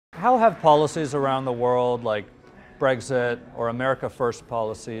How have policies around the world, like Brexit or America First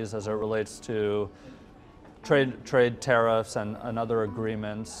policies as it relates to trade tariffs and other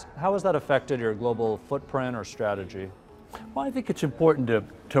agreements, how has that affected your global footprint or strategy? Well, I think it's important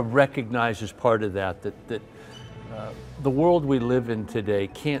to recognize as part of that the world we live in today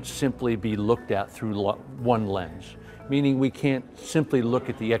can't simply be looked at through one lens, meaning we can't simply look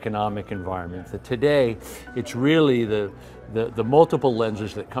at the economic environment. That today, it's really the multiple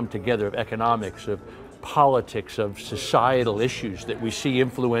lenses that come together of economics, of politics, of societal issues that we see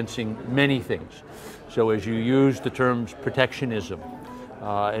influencing many things. So as you use the terms protectionism,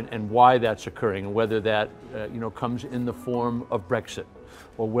 and why that's occurring, and whether that comes in the form of Brexit,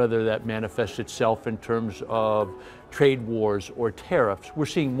 or whether that manifests itself in terms of trade wars or tariffs, we're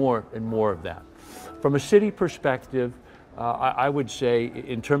seeing more and more of that. From a Citi perspective, I would say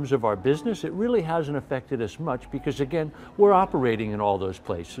in terms of our business, it really hasn't affected us much because, again, we're operating in all those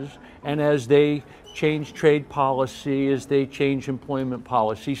places. And as they change trade policy, as they change employment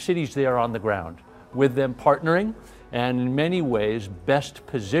policy, Citi's there on the ground with them partnering, and in many ways best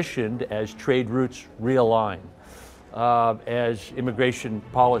positioned as trade routes realign, as immigration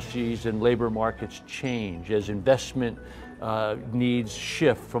policies and labor markets change, as investment needs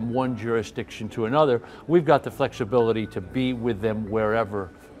shift from one jurisdiction to another. We've got the flexibility to be with them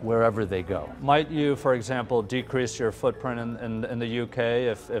wherever they go. Might you, for example, decrease your footprint in the UK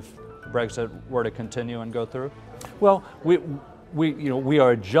if Brexit were to continue and go through? Well, we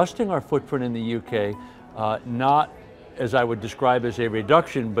are adjusting our footprint in the UK, not as I would describe as a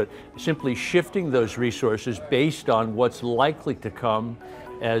reduction, but simply shifting those resources based on what's likely to come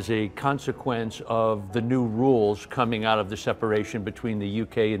as a consequence of the new rules coming out of the separation between the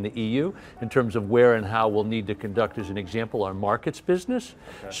UK and the EU in terms of where and how we'll need to conduct, as an example, our markets business.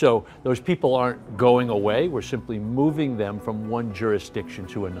 Okay. So those people aren't going away, we're simply moving them from one jurisdiction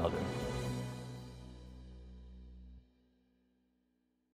to another.